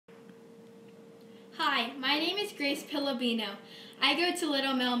Hi, my name is Grace Pilabino. I go to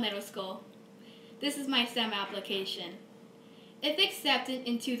Little Mill Middle School. This is my STEM application. If accepted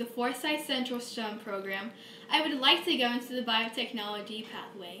into the Forsyth Central STEM program, I would like to go into the biotechnology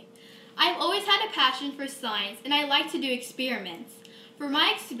pathway. I've always had a passion for science and I like to do experiments. For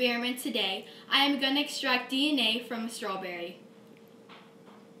my experiment today, I am going to extract DNA from a strawberry.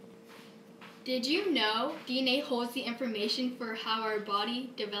 Did you know DNA holds the information for how our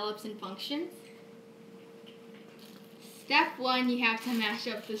body develops and functions? Step 1, you have to mash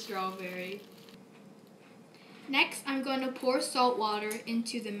up the strawberry. Next, I'm going to pour salt water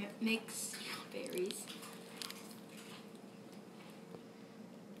into the mixed strawberries.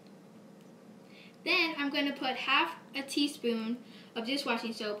 Then I'm going to put half a teaspoon of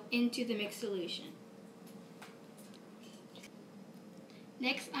dishwashing soap into the mixed solution.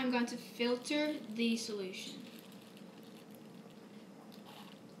 Next, I'm going to filter the solution.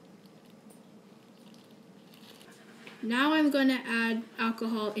 Now I'm going to add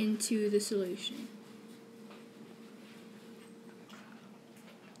alcohol into the solution.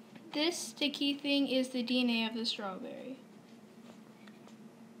 This sticky thing is the DNA of the strawberry.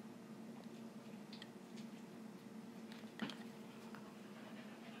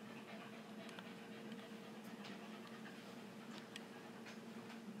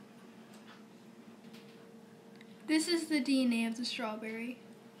 This is the DNA of the strawberry.